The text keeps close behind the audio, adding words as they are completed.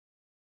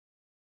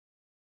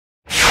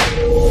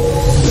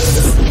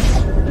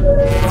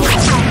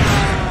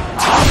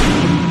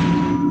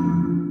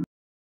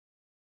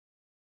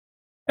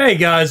Hey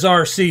guys,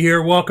 RC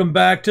here. Welcome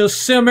back to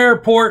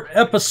Simairport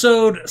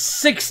episode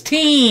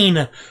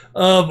 16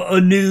 of A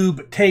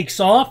Noob Takes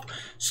Off.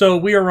 So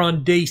we are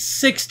on day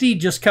 60,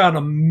 just kind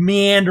of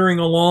meandering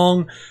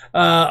along.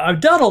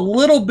 I've done a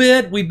little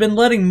bit. We've been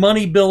letting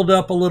money build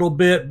up a little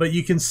bit, but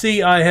you can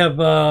see I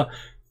have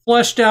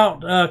fleshed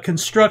out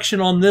construction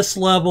on this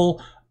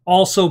level,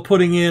 also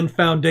putting in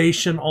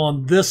foundation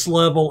on this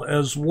level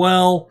as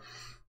well.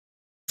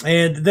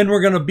 And then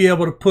we're going to be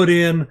able to put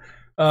in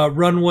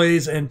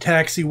runways and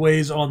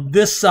taxiways on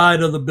this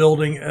side of the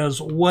building as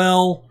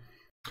well.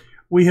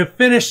 We have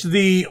finished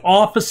the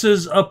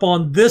offices up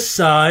on this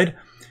side.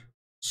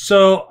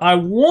 So I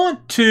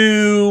want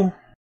to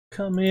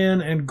come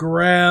in and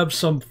grab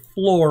some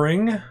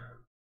flooring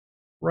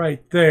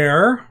right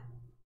there.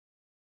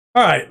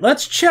 All right,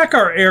 let's check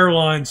our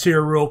airlines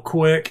here real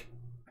quick.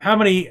 How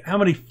many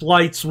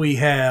flights we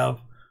have.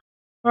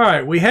 All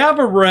right, we have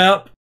a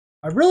rep.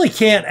 I really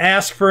can't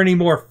ask for any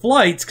more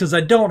flights because I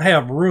don't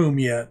have room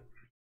yet.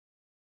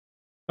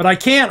 But I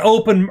can't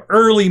open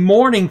early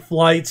morning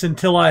flights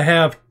until I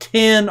have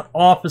 10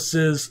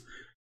 offices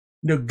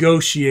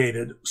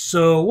negotiated.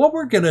 So what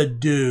we're going to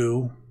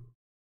do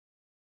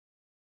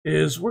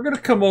is we're going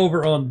to come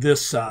over on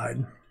this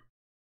side.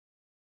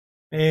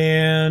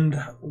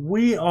 And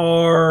we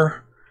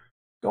are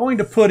going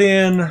to put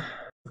in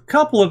a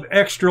couple of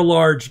extra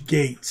large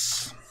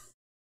gates.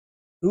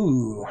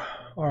 Ooh.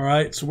 All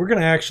right, so we're going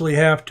to actually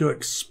have to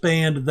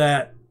expand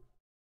that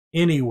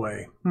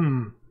anyway.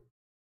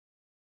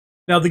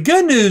 Now, the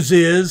good news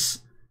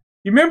is,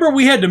 you remember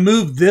we had to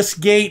move this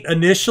gate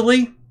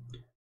initially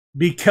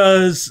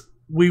because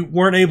we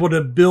weren't able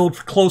to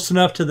build close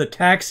enough to the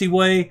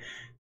taxiway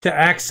to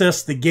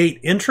access the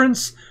gate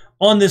entrance.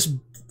 On this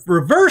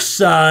reverse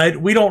side,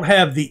 we don't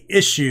have the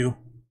issue.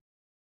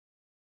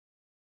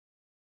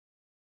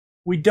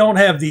 We don't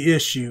have the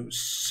issue.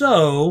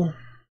 So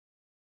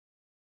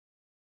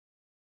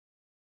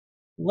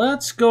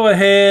let's go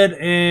ahead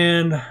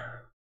and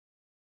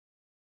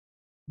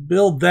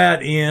build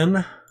that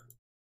in.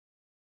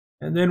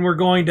 And then we're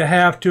going to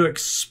have to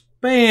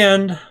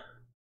expand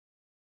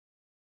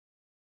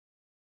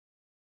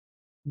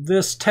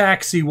this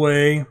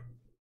taxiway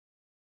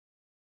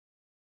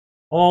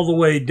all the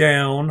way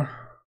down.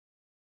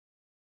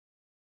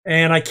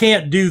 And I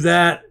can't do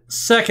that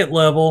second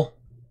level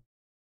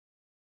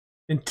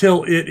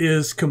until it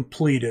is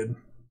completed.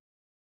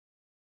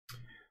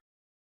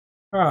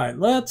 All right,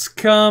 let's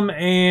come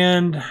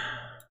and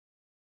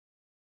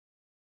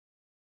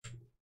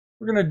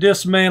we're going to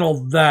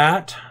dismantle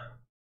that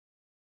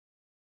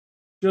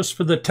just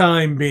for the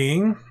time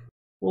being.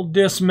 We'll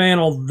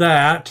dismantle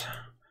that.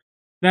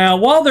 Now,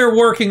 while they're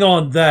working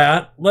on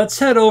that, let's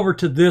head over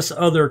to this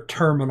other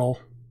terminal.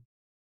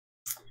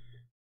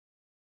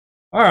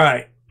 All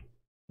right.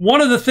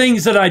 One of the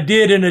things that I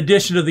did in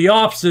addition to the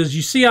offices,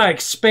 you see I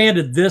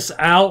expanded this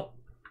out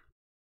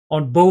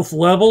on both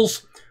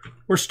levels.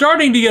 We're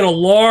starting to get a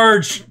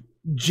large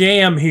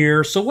jam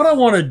here. So what I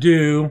want to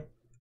do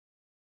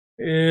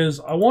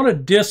is I want to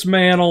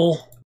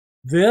dismantle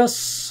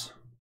this.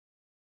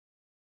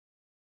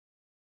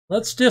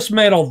 Let's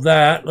dismantle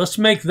that. Let's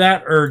make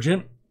that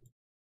urgent.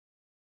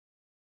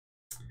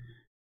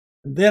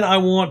 And then I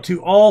want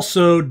to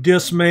also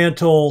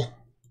dismantle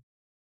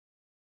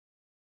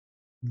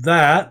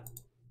that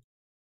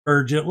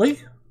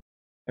urgently.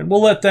 And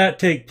we'll let that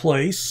take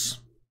place.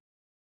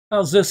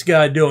 How's this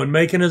guy doing?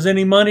 Making us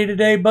any money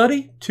today,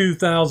 buddy?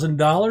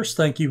 $2,000.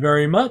 Thank you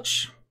very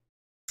much.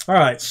 All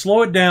right,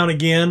 slow it down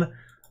again.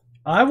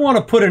 I want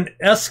to put an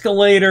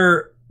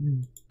escalator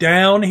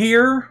down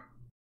here.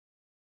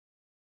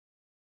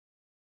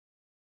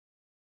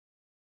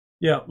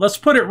 Yeah, let's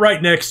put it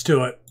right next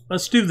to it.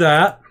 Let's do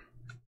that.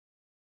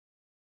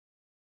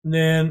 And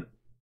then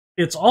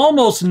it's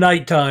almost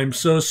nighttime,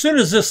 so as soon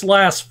as this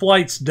last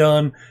flight's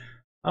done,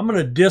 I'm going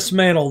to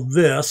dismantle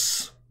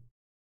this.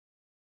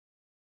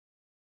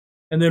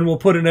 And then we'll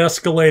put an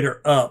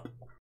escalator up.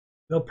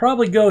 They'll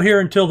probably go here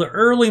until the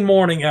early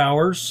morning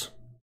hours.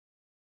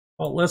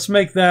 Well, let's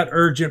make that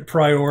urgent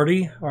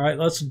priority. All right,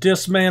 let's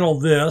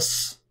dismantle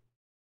this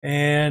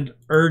and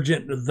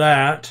urgent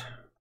that.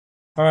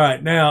 All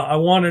right, now I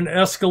want an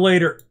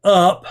escalator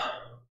up.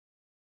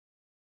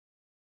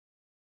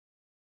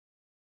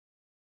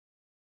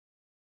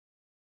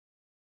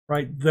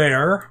 Right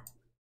there.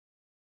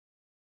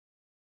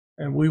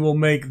 And we will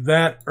make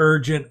that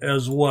urgent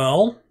as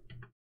well.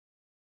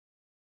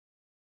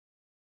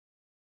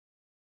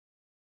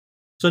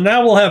 So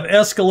now we'll have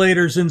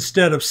escalators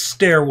instead of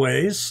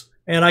stairways,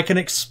 and I can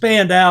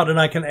expand out and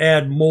I can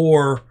add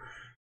more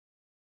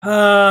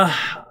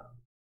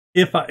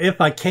if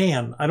I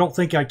can. I don't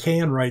think I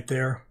can right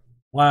there.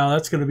 Wow,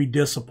 that's going to be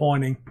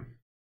disappointing.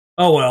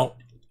 Oh well,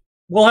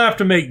 we'll have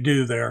to make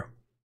do there.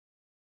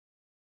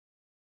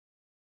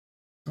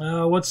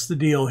 What's the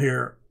deal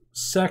here?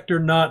 Sector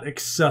not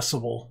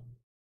accessible.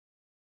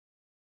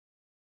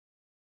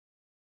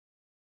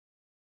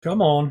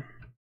 Come on.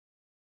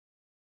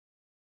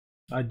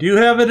 I do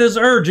have it as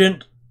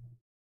urgent.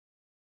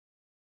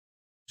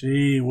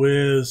 Gee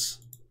whiz.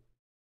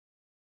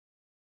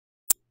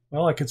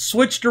 Well, I could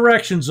switch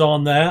directions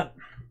on that.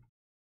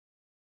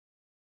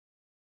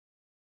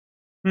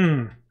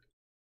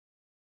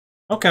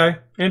 Okay,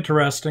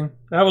 interesting.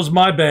 That was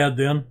my bad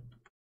then.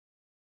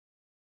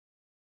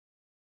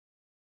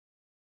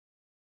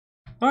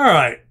 All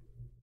right,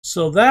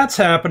 so that's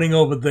happening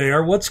over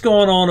there. What's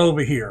going on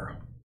over here?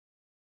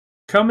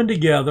 Coming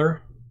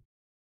together.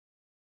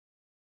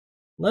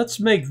 Let's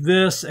make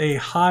this a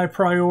high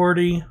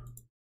priority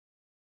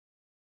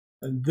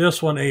and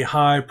this one a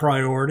high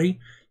priority,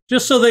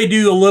 just so they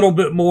do a little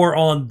bit more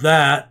on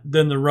that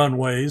than the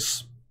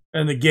runways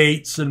and the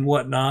gates and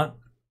whatnot.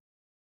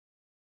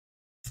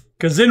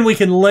 Because then we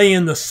can lay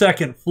in the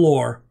second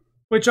floor,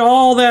 which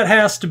all that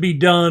has to be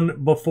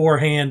done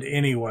beforehand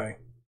anyway.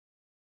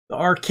 The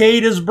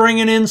arcade is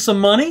bringing in some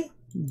money.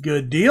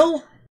 Good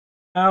deal.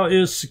 How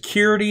is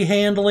security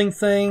handling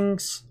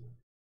things?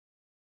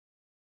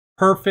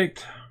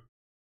 Perfect.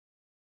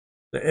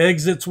 The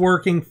exit's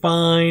working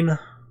fine.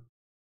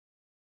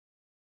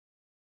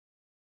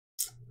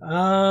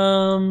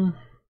 You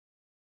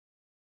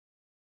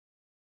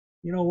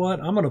know what?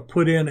 I'm going to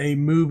put in a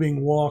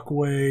moving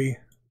walkway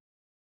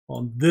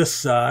on this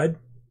side.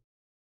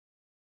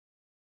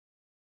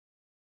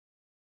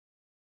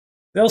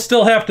 They'll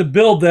still have to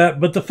build that,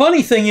 but the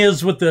funny thing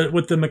is with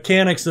the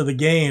mechanics of the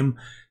game,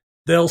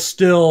 they'll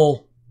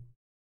still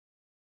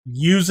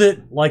use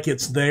it like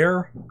it's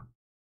there.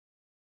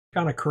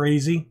 Kind of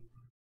crazy.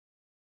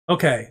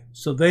 Okay,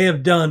 so they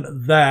have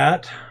done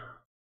that.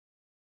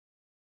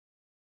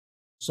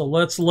 So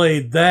let's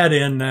lay that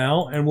in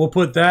now, and we'll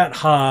put that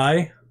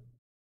high.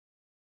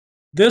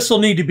 This will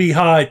need to be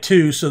high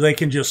too, so they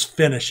can just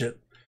finish it.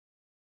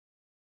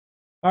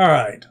 All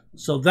right,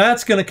 so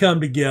that's going to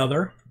come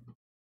together.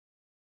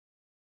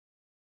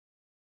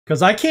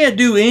 Because I can't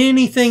do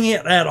anything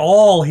at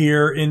all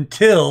here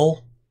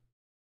until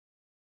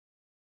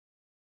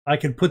I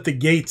can put the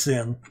gates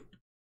in.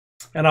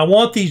 And I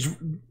want these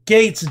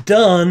gates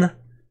done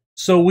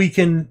so we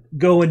can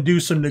go and do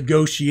some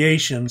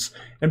negotiations.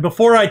 And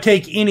before I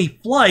take any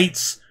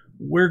flights,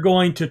 we're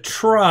going to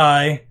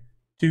try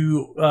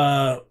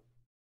to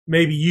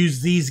maybe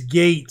use these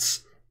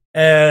gates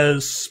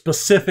as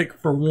specific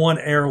for one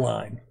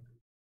airline.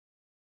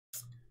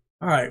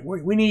 All right,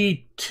 we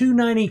need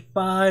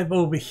 295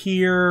 over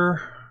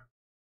here,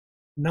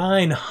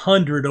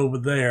 900 over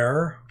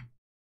there,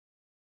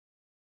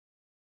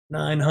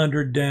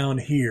 900 down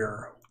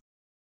here.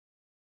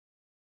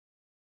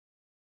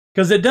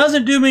 Because it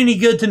doesn't do me any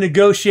good to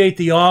negotiate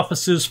the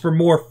offices for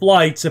more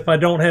flights if I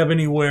don't have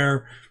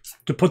anywhere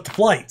to put the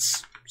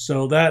flights.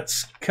 So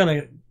that's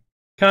kind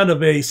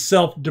of a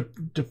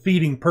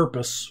self-defeating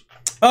purpose.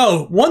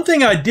 Oh, one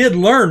thing I did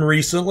learn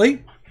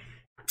recently.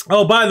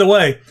 Oh, by the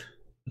way,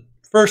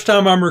 first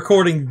time I'm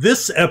recording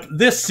this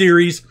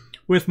series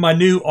with my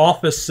new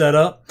office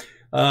setup.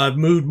 I've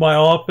moved my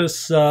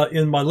office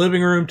in my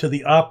living room to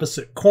the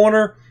opposite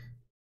corner.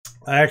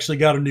 I actually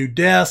got a new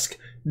desk,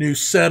 new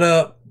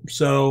setup.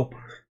 So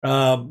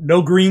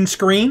no green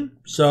screen.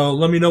 So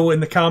let me know in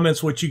the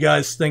comments what you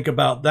guys think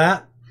about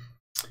that.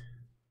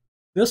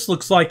 This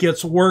looks like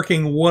it's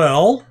working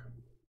well.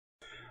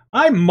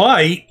 I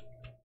might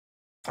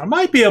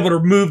be able to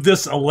remove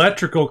this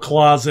electrical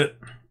closet.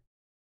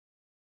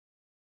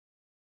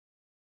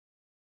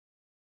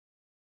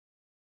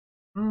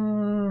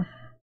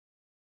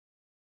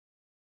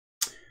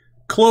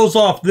 Close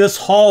off this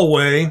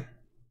hallway.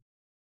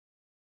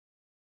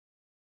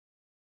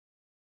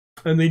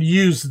 And then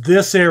use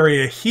this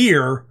area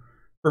here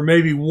for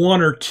maybe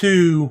one or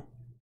two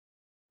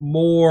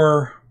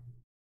more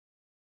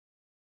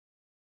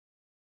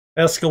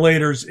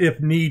escalators if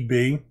need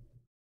be.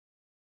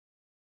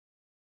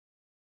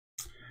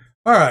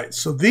 All right,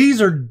 so these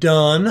are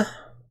done.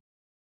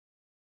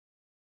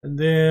 And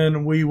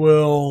then we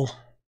will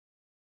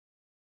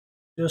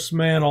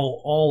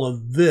dismantle all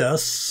of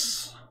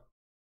this.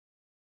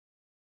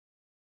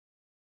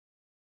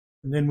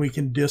 And then we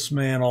can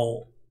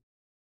dismantle.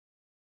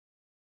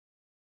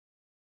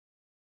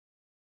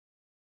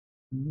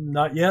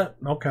 Not yet?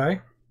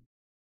 Okay.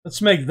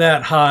 Let's make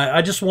that high.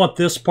 I just want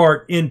this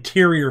part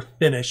interior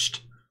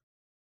finished.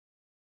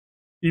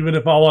 Even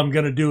if all I'm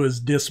going to do is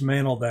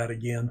dismantle that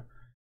again.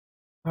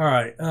 All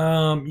right.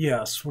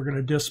 Yes, we're going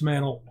to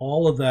dismantle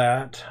all of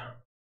that.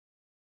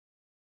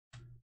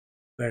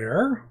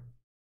 There.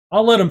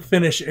 I'll let them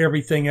finish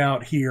everything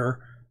out here.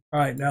 All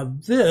right. Now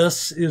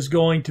this is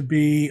going to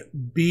be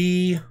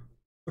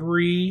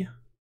B3.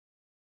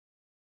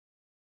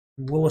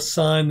 We'll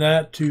assign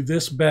that to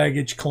this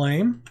baggage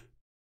claim.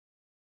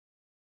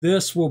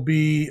 This will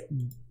be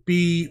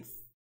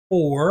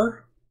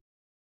B4.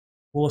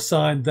 We'll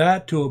assign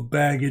that to a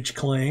baggage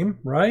claim,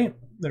 right?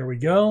 There we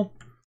go.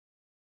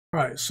 All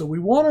right, so we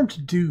want them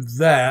to do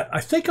that.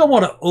 I think I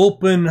want to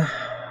open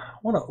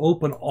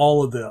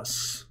all of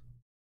this.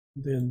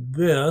 Then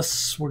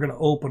this, we're going to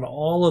open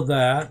all of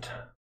that.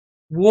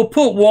 We'll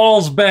put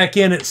walls back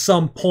in at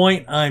some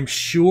point, I'm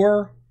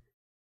sure.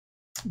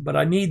 But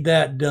I need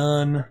that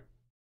done.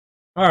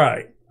 All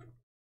right.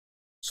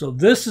 So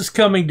this is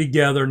coming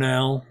together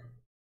now.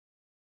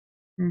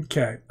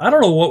 Okay, I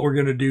don't know what we're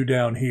going to do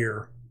down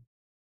here.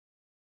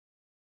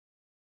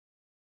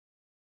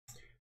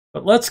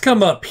 But let's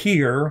come up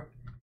here.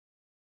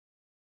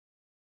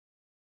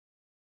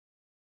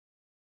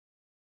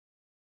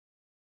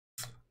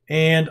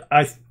 And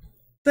I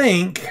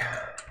think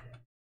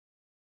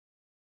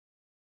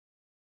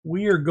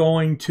we're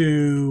going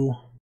to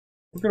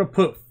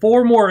put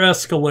 4 more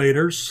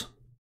escalators.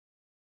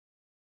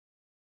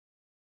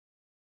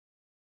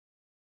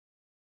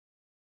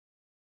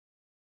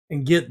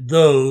 And get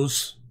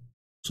those.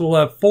 So we'll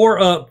have 4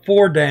 up,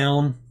 4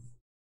 down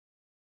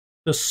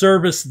to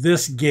service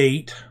this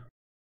gate.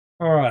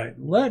 All right,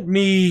 let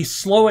me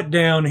slow it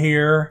down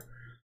here.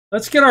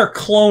 Let's get our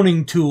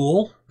cloning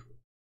tool.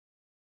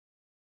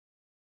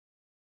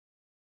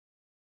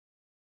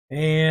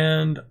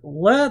 And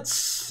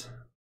let's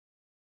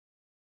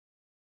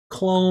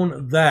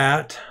clone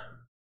that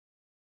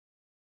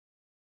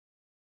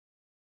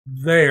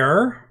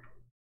there.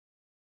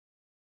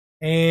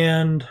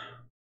 And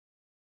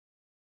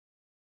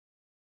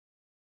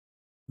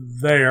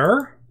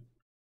there.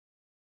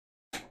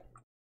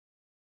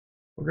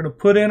 We're going to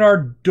put in our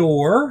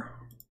door.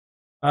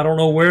 I don't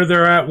know where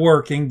they're at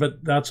working,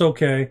 but that's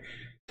okay.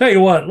 Tell you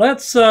what,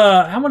 let's,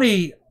 how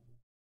many,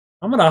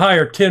 I'm going to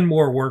hire 10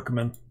 more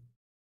workmen.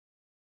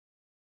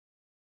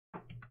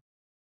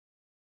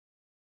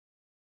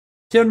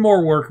 10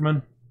 more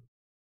workmen,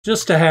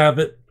 just to have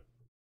it.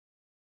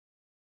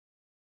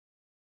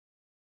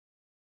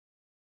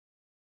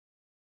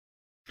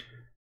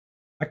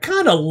 I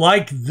kind of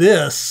like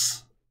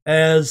this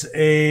as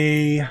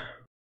a,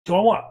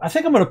 I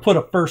think I'm going to put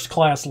a first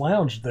class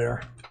lounge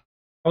there.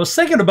 I was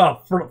thinking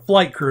about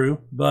flight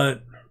crew,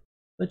 but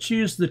let's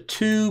use the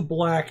 2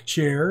 black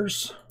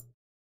chairs.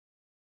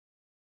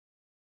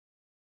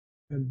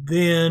 And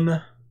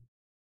then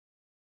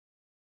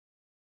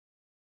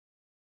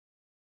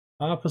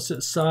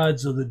opposite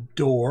sides of the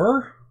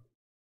door.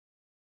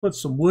 Put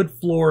some wood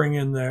flooring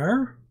in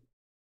there.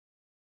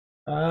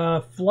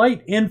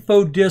 Flight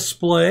info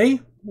display.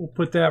 We'll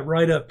put that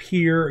right up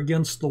here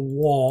against the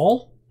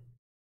wall.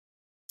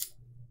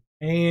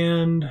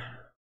 And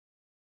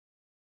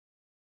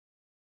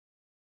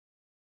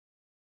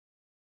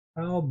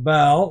how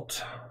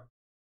about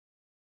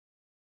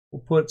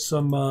we'll put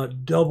some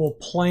double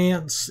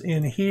plants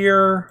in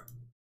here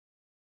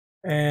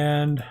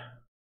and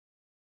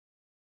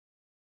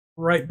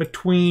right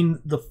between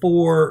the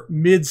 4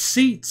 mid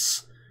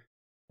seats,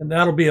 and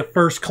that'll be a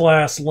first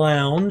class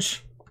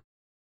lounge.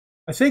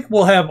 I think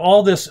we'll have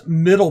all this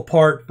middle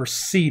part for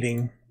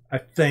seating, I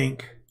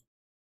think.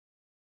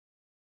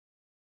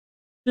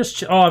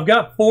 Just, oh, I've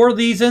got 4 of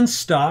these in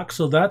stock,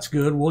 so that's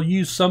good. We'll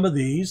use some of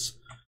these.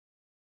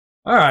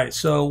 All right,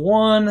 so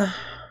 1,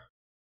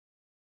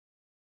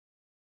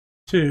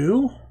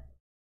 2.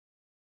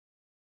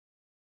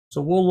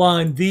 So we'll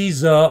line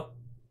these up.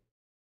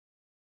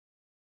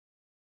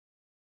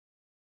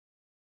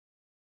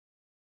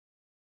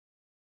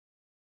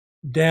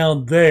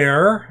 Down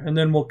there, and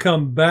then we'll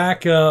come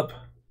back up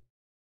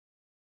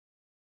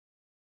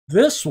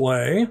this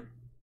way.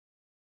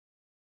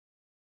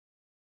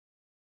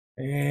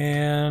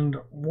 And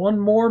 1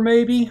 more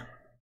maybe.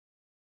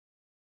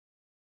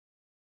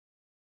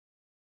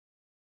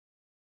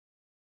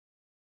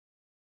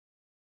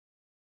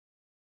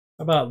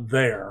 About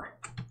there.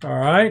 All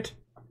right.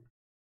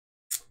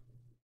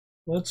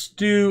 Let's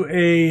do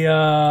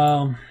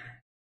a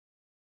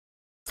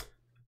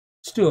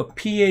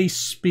PA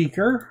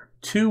speaker.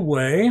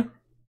 2-way.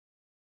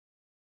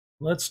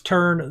 Let's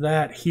turn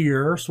that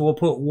here. So we'll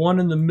put 1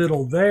 in the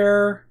middle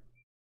there.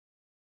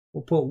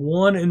 We'll put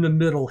 1 in the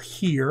middle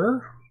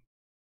here.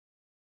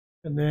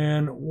 And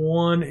then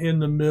 1 in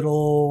the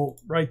middle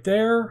right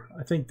there.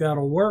 I think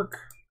that'll work.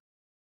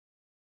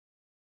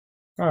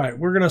 All right,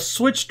 we're going to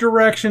switch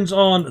directions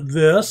on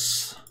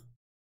this.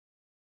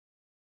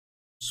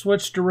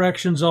 Switch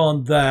directions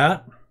on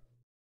that.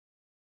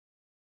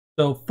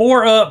 So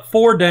 4 up,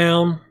 4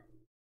 down.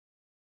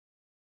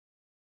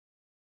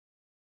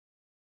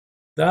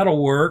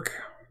 That'll work.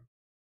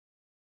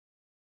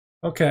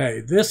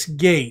 Okay, this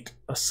gate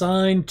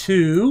assigned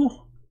to.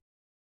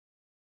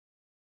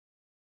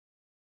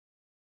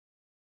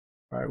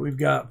 All right, we've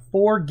got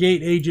 4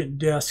 gate agent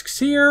desks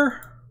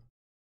here.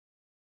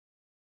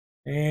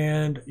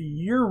 And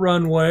your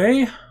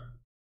runway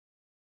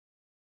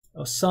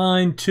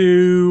assigned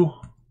to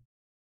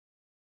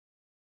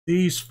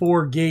these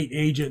 4 gate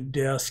agent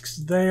desks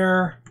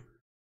there.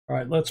 All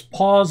right, let's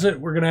pause it.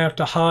 We're going to have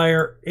to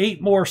hire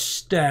 8 more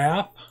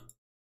staff.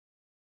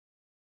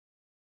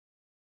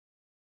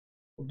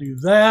 We'll do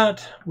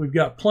that. We've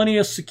got plenty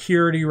of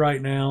security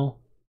right now.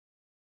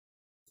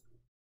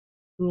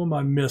 Who am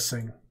I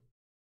missing?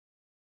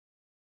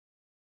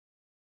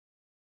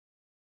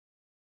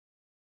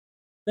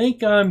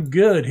 Think I'm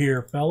good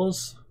here,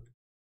 fellas.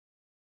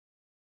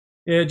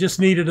 Yeah, it just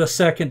needed a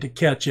second to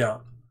catch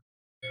up.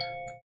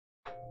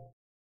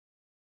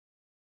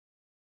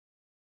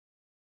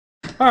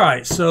 All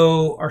right,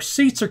 so our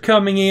seats are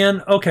coming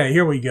in. Okay,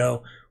 here we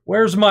go.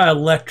 Where's my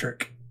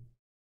electric?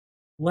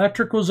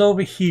 Electric was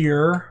over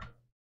here.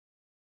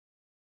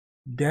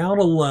 down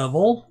a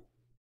level.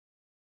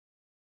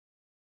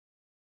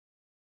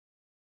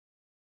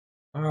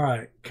 All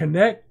right,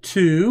 connect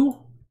to.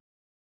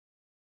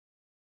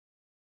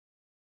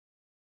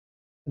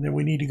 And then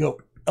we need to go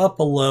up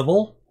a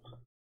level.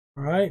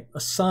 All right,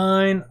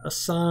 assign,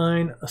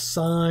 assign,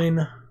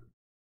 assign.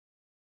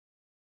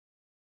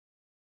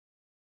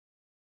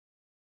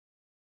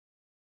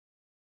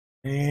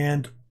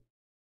 And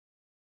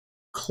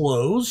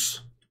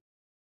close.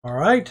 All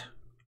right,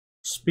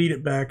 speed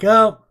it back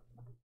up.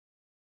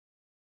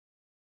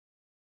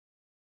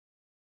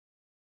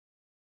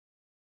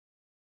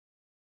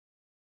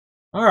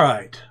 All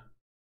right.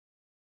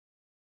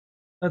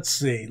 Let's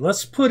see.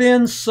 Let's put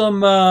in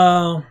some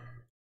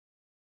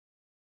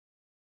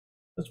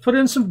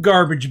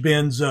garbage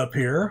bins up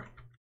here.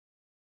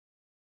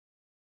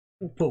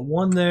 We'll put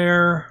one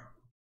there,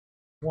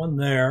 one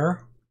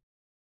there.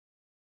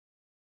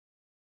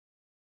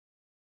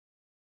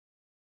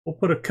 We'll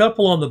put a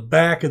couple on the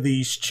back of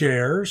these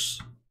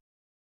chairs.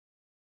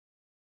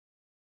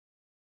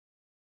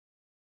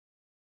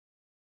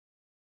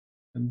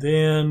 And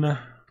then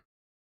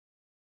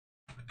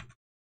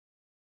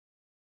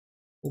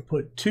we'll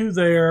put two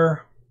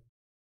there,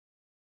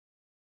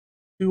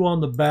 two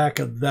on the back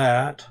of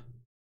that.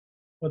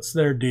 What's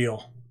their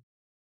deal?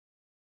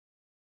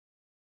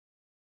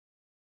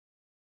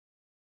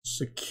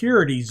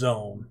 Security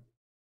zone.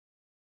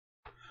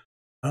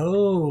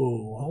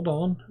 Oh, hold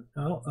on.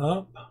 Oh,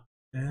 up,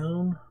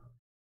 down.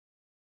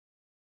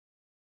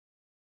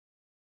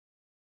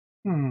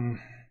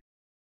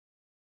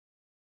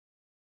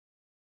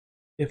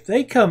 If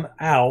they come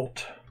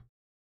out,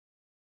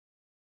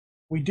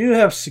 we do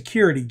have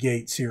security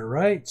gates here,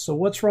 right? So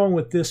what's wrong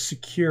with this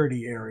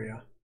security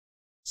area?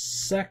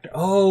 Sector.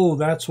 Oh,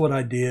 that's what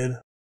I did.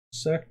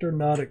 Sector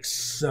not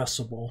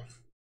accessible.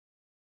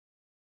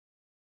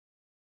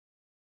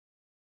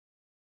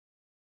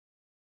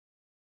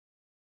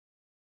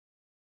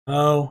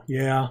 Oh,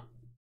 yeah.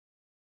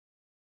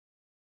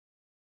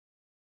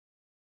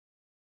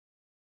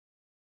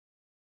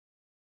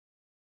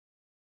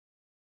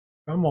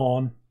 Come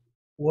on.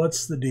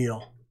 What's the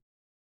deal?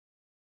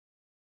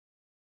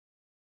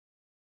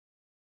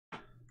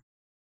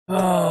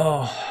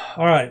 Oh,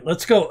 all right.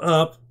 Let's go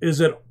up. Is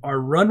it our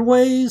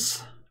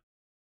runways?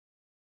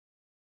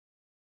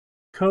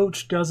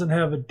 Coach doesn't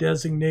have a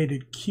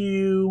designated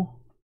queue.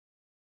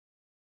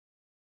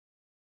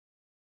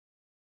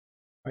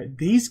 All right,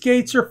 these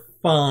gates are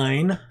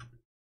fine.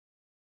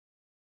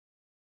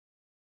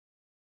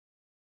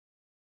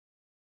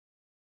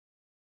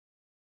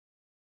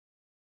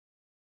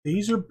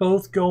 These are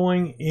both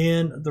going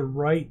in the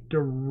right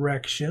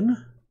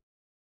direction.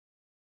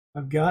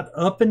 I've got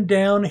up and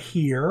down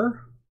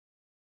here.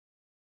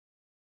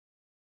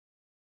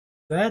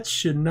 That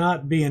should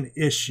not be an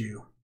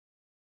issue.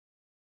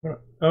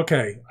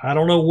 Okay, I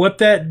don't know what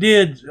that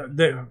did.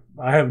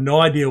 I have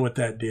no idea what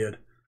that did.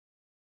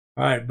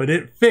 All right, but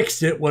it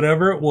fixed it,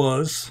 whatever it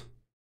was.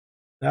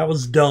 That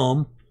was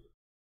dumb.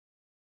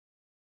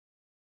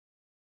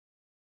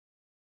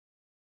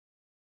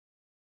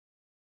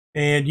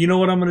 And you know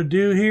what I'm going to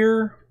do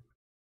here?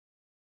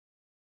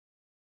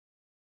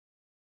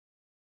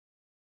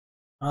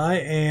 I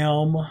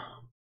am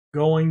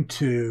going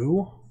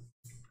to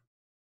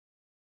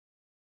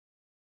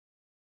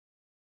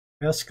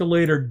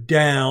escalator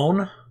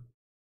down.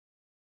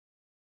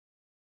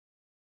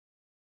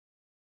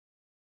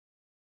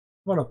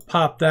 I'm going to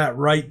pop that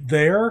right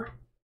there.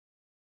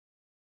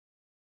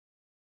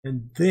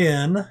 And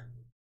then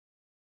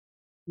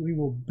we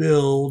will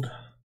build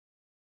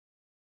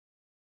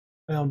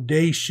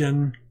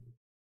foundation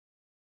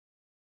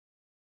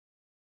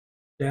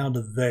down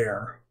to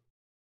there.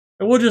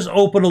 And we'll just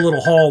open a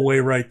little hallway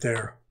right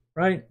there,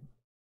 right?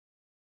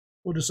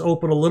 We'll just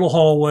open a little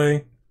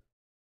hallway.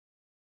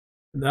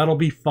 And that'll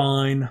be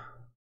fine.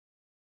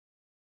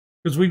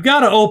 Because we've got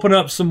to open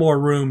up some more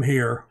room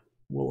here.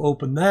 We'll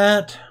open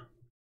that.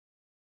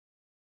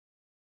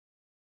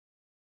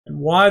 And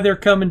why they're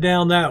coming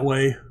down that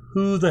way,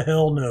 who the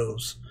hell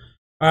knows?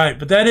 All right,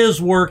 but that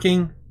is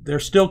working. They're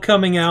still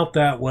coming out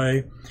that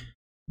way.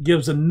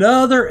 Gives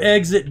another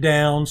exit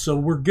down, so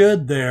we're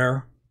good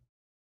there.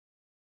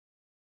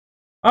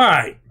 All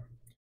right,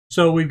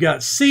 so we've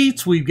got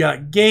seats, we've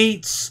got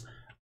gates.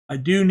 I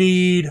do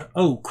need,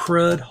 oh,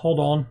 crud, hold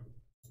on.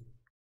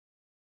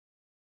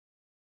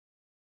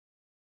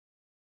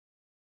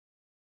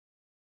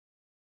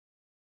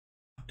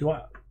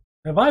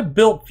 Have I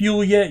built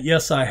fuel yet?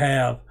 Yes, I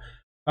have.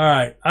 All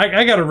right,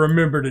 I got to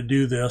remember to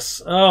do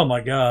this. Oh,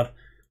 my God.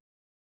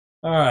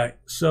 All right,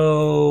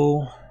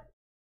 so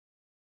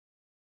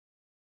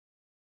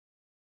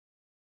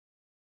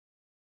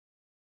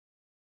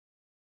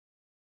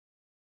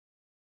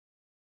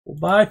we'll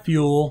buy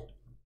fuel.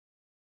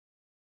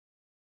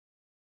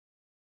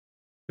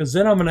 Because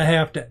then I'm going to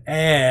have to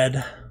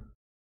add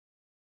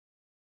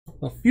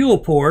a fuel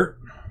port.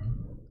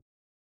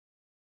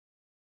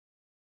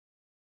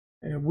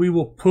 And we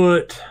will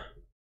put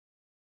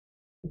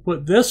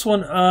this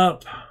one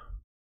up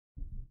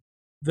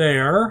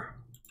there.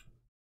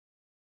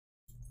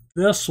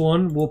 this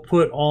one we'll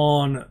put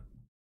on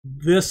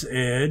this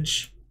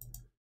edge.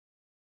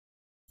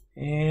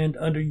 And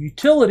under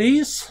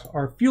utilities,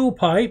 our fuel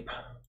pipe,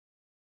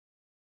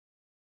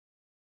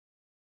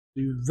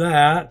 do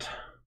that.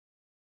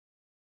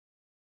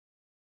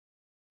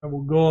 I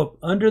will go up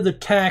under the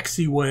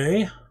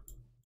taxiway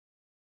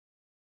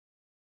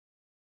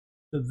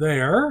to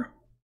there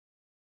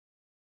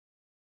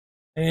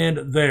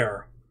and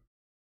there.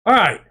 All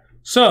right,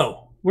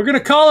 so we're going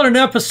to call it an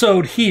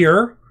episode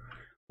here.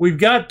 We've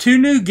got 2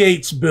 new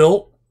gates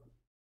built.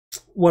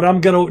 What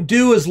I'm going to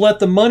do is let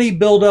the money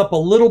build up a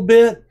little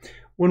bit.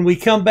 When we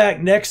come back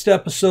next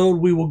episode,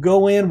 we will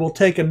go in, we'll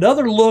take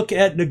another look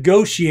at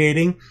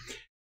negotiating.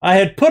 I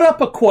had put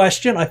up a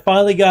question. I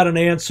finally got an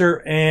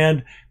answer,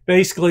 and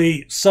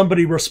basically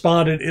somebody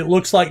responded, it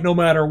looks like no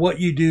matter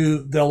what you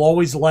do, they'll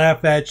always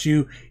laugh at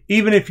you.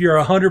 Even if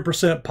you're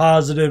 100%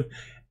 positive,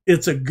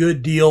 it's a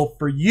good deal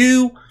for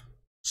you.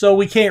 So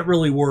we can't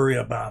really worry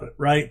about it,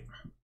 right?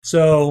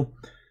 So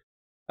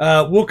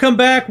we'll come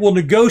back, we'll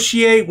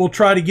negotiate, we'll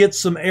try to get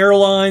some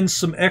airlines,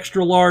 some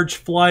extra large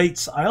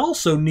flights. I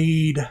also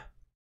need,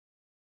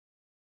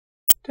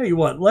 tell you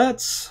what,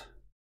 let's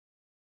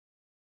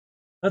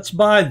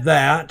buy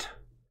that.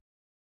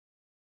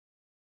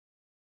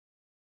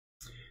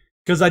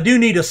 Because I do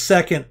need a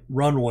second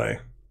runway.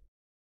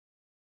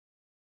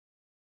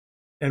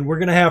 And we're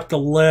going to have to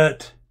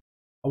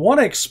I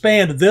want to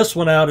expand this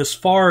one out as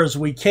far as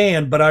we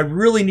can, but I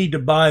really need to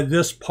buy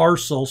this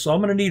parcel. So I'm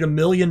going to need $1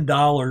 million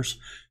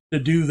to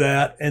do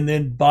that, and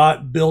then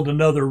build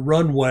another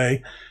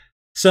runway.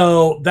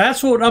 So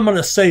that's what I'm going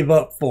to save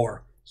up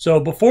for. So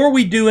before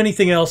we do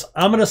anything else,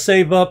 I'm going to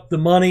save up the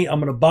money. I'm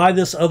going to buy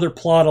this other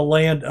plot of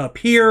land up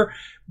here.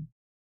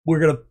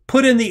 We're going to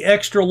put in the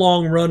extra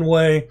long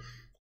runway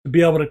to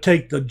be able to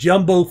take the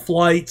jumbo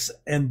flights,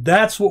 and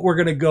that's what we're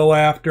going to go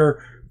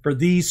after for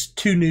these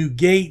 2 new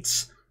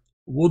gates.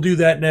 We'll do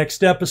that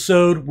next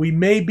episode. We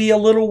may be a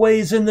little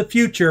ways in the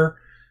future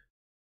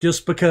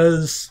just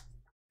because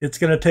it's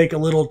going to take a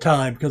little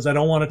time, because I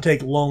don't want to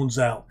take loans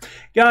out.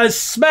 Guys,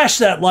 smash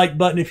that like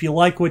button if you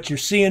like what you're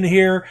seeing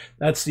here.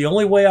 That's the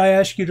only way I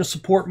ask you to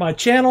support my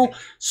channel.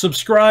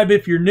 Subscribe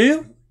if you're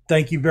new.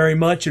 Thank you very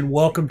much, and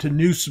welcome to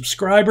new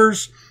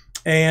subscribers.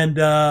 And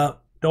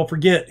don't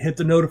forget, hit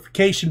the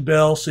notification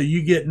bell so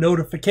you get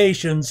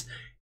notifications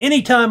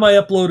anytime I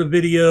upload a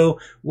video,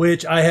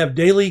 which I have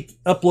daily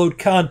upload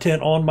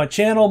content on my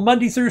channel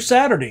Monday through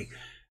Saturday.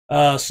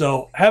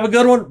 So have a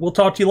good one. We'll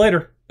talk to you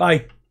later.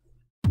 Bye.